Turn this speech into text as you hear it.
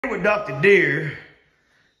with Dr. Deer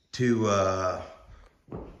to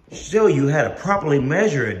show you how to properly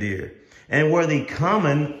measure a deer and where the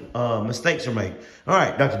common mistakes are made. All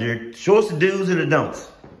right, Dr. Deer, show us the do's and the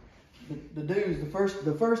don'ts. The do's,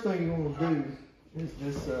 the first thing you want to do is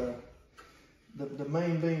this, the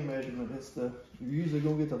main beam measurement. You're usually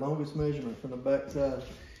going to get the longest measurement from the back side,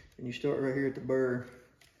 and you start right here at the burr,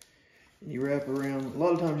 and you wrap around. A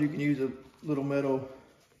lot of times you can use a little metal,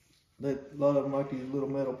 a lot of them like to use a little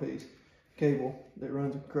metal piece, cable that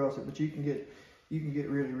runs across it, but you can get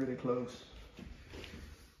really, really close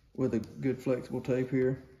with a good flexible tape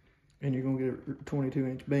here, and you're gonna get a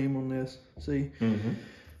 22-inch beam on this. See,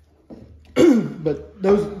 but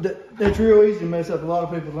that's real easy to mess up. A lot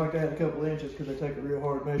of people like to add a couple inches because they take a real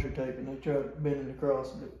hard measure tape and they try to bend it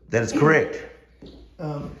across. That is correct.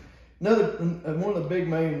 One of the big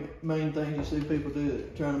main things you see people do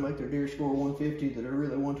that trying to make their deer score 150 that are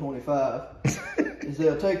really 125 is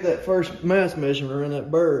they'll take that first mass measurement around that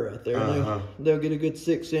burr right there, and they'll get a good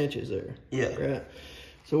 6 inches there. Yeah. Right.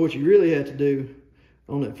 So what you really have to do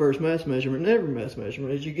on that first mass measurement, and every mass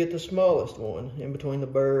measurement, is you get the smallest one in between the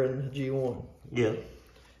burr and the G1. Yeah.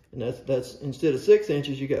 And that's instead of 6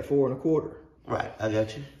 inches, you got 4 1/4. Right. I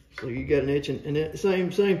got you. So you got an inch, and that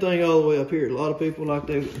same thing all the way up here. A lot of people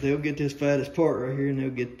they'll get this fattest part right here, and they'll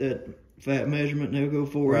get that fat measurement, and they'll go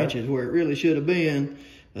 4 inches where it really should have been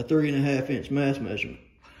a 3.5 inch mass measurement.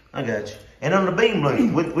 I got you. And on the beam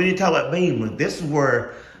length, when you talk about beam length, this is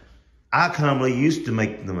where I commonly used to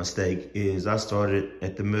make the mistake. Is I started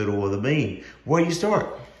at the middle of the beam. Where do you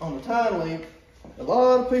start? On the tine length, a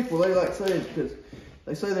lot of people they like to say it because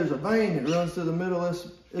they say there's a vein that runs through the middle of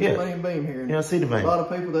this. It's the main beam here. Yeah, I see the vein. A lot of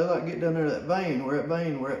people, they like to get down there to that vein, where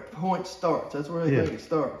that point starts. That's where they think it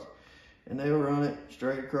starts. And they'll run it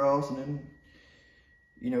straight across, and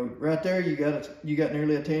then, right there you got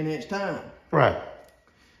nearly a 10-inch tine. Right.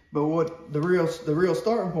 But what the real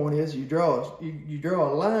starting point is, you draw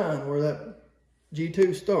a line where that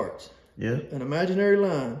G2 starts. Yeah. An imaginary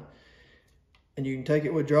line. And you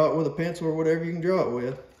can draw it with a pencil or whatever you can draw it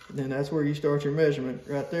with. And then that's where you start your measurement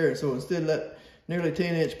right there. So instead of that nearly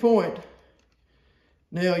 10-inch point,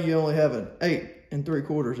 now you only have an 8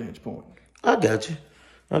 3/4 inch point. I got you.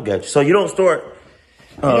 So you don't start.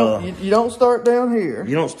 You don't start down here.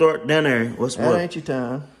 You don't start down there. That ain't your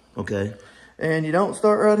time. Okay. And you don't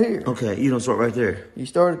start right here. Okay. You don't start right there. You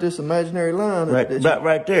start at this imaginary line. Right there.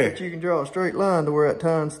 That you can draw a straight line to where that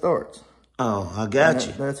tine starts. Oh, I got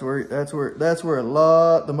you. That's where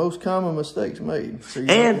the most common mistakes made. So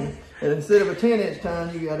and instead of a 10-inch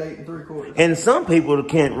tine, you got 8 3/4. And some people that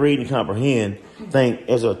can't read and comprehend think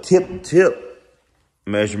as a tip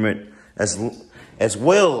measurement as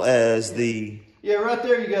well as the. Yeah, right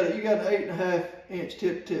there you got an 8.5 inch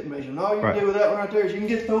tip measurement. All you can do with that one right there is you can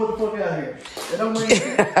get the fuck out of here. It don't mean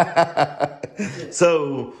anything.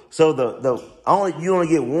 So you only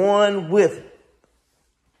get one width.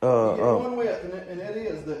 You get one width, and it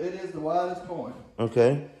is the widest point.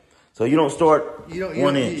 Okay, so you don't start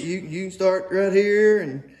 1 inch. You can start right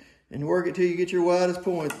here and work it till you get your widest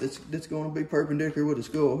point. That's going to be perpendicular with the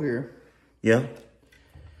skull here. Yeah.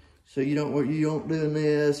 So you don't do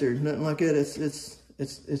this or nothing like that. It's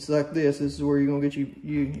like this. This is where you're gonna get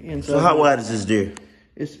you inside. So how wide is this deer?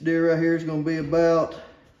 This deer right here is gonna be about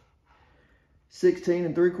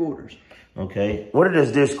 16 3/4. Okay. What did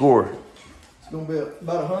this deer score? It's gonna be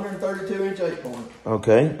about 132 inch 8 point.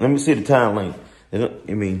 Okay. Let me see the tine length.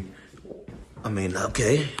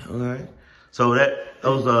 Okay. All right. So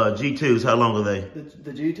those G2s, how long are they?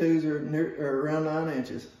 The G2s are around 9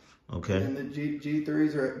 inches. Okay. And the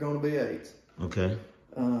G3s are going to be 8s. Okay.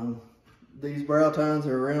 These brow tines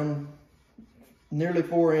are around nearly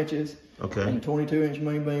 4 inches. Okay. And a 22-inch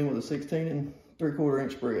main beam with a 16 3/4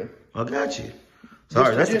 inch spread. I got you.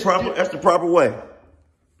 Sorry, that's the proper way.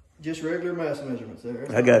 Just regular mass measurements there.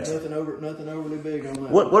 I got you. Nothing overly big on that.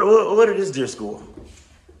 What did this deer score?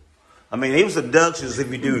 I mean, even seductions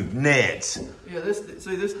if you do nets. Yeah, this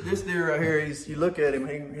deer right here, you look at him,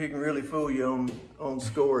 he can really fool you on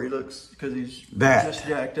score. He looks, because he's just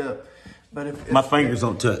jacked up. But if my fingers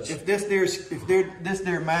don't touch. If this deer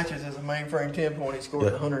matches as a mainframe 10 point, he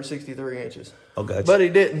scored 163 inches. Okay. But he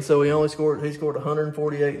didn't, so he scored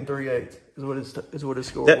 148 3/8 is what his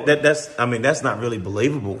score was. That's not really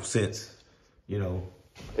believable since,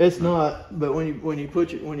 It's not, but when you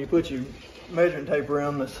put your measuring tape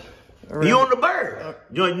around this. You on the burr?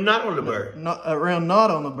 You're not on the burr. Not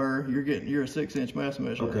on the burr. You're a 6 inch mass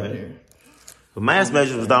measurement right here. The mass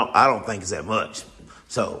measurements I don't think is that much.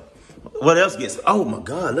 So what else gets? Oh my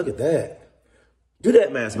God! Look at that. Do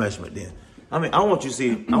that mass measurement then. I mean, I want to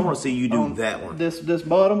see you do that one. This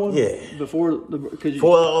bottom one. Yeah. Before because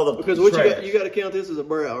what you got to count this as a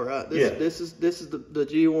brow, right? This is the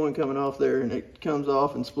G1 coming off there, and it comes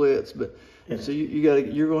off and splits. But so you're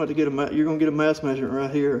going to have to get a mass measurement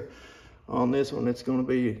right here on this one. It's going to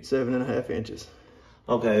be 7.5 inches.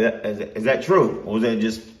 Okay, is that true, or is that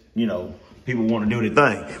just people want to do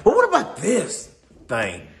their thing? But what about this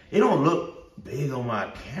thing? It don't look big on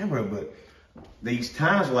my camera, but these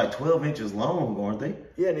tires are like 12 inches long, aren't they?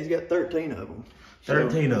 Yeah, and he's got 13 of them.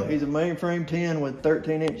 13 of them. He's a mainframe 10 with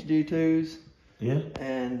 13-inch G2s. Yeah.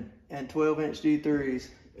 And 12-inch G3s.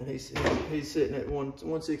 And he's sitting at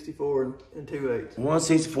 164 and 2/8.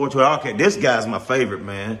 164, 12. Okay, this guy's my favorite,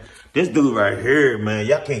 man. This dude right here, man.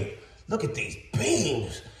 Y'all can't look at these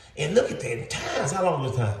beams and look at the tires. How long are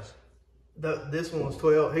the tires? This one was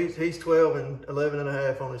 12. He's 12 and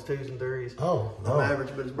 11.5 on his 2s and 3s. Oh, no.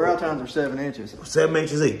 Average, but his brow tines are 7 inches. 7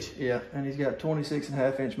 inches each. Yeah, and he's got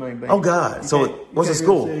 26.5-inch main beam. Oh God! So what's the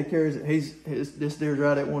score? He carries it. This deer's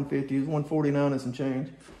right at 150. He's 149 and some change.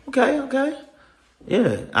 Okay.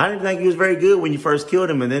 Yeah, I didn't think he was very good when you first killed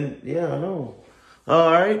him, and then I know.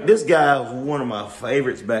 All right, this guy was one of my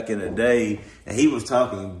favorites back in the day, and he was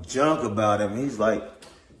talking junk about him. He's like,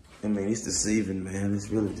 I mean, he's deceiving, man.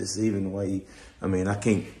 It's really deceiving the way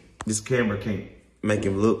this camera can't make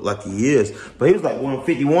him look like he is. But he was like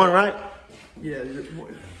 151, right? Yeah,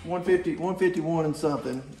 151 and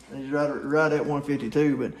something. And he's right at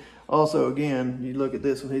 152. But also, again, you look at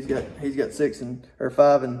this one. He's got 5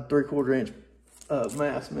 3/4 inch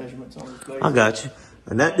mass measurements on his base. I got you.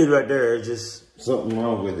 And that dude right there is just something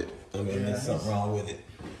wrong with it. I mean, there's something wrong with it.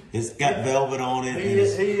 It's got velvet on it. He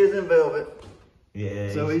is in velvet.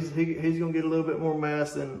 Yeah. So he's gonna get a little bit more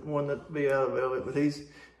mass than one that be out of velvet, but he's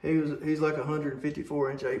like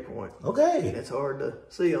 154-inch 8-point. Okay. It's hard to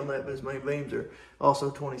see on that, but his main beams are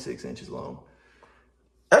also 26 inches long.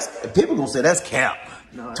 That's people gonna say that's cap.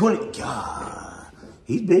 No, 20. God,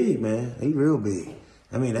 he's big, man. He's real big.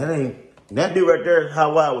 I mean, that dude right there.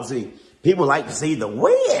 How wide was he? People like to see the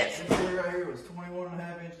width. This dude right here was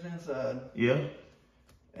 21.5 inches inside. Yeah.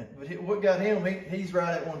 But what got him? He's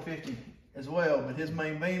right at 150 as well. But his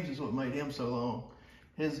main beams is what made him so long.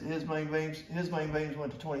 His main beams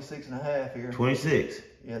went to 26.5 here. 26.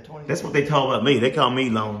 Yeah, 26. That's what they talk about me. They call me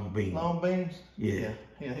long beams. Long beams. Yeah.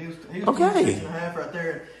 Yeah. He was okay. 26.5 right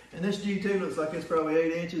there. And this G2 looks like it's probably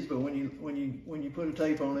 8 inches, but when you put a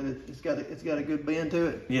tape on it, it's got a good bend to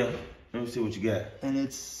it. Yeah. Let me see what you got. And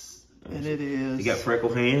it is. You got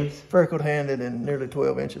freckled hands. Freckled handed and nearly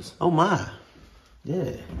 12 inches. Oh my.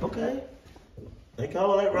 Yeah. Okay. They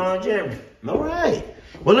call that Ron Jeremy. All right.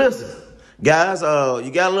 Well, listen, guys.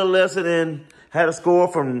 You got a little lesson in how to score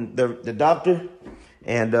from the doctor,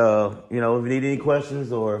 and if you need any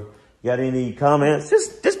questions or got any comments,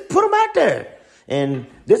 just put them out there. And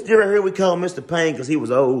this dude right here, we call Mr. Payne because he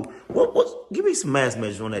was old. Give me some mass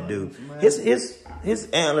measures on that dude. His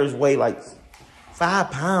antlers weigh like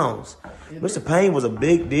 5 pounds. Mr. Payne was a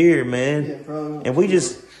big deer, man. Yeah, probably. And we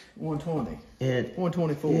just 120. And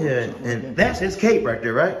 124. Yeah, and that's his cape right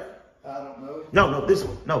there, right? I don't know. No, this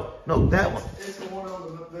one. No, that one. It's the one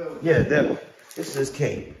on the velvet. Yeah, that one. This is his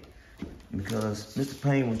cape. Because Mr.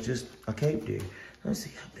 Payne was just a cape deer. Let's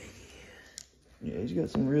see how big he is. Yeah, he's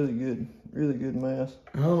got some really good mass.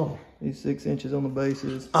 Oh. He's 6 inches on the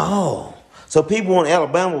bases. Oh. So people in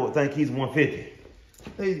Alabama would think he's 150.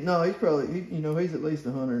 He's probably, he's at least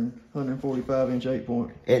 145-inch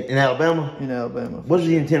 8-point. In Alabama? In Alabama. What is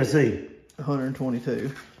he in Tennessee?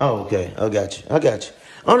 122. Oh, okay. I got you.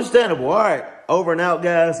 Understandable. All right. Over and out,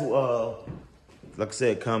 guys. Like I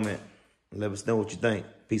said, comment. Let us know what you think.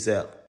 Peace out.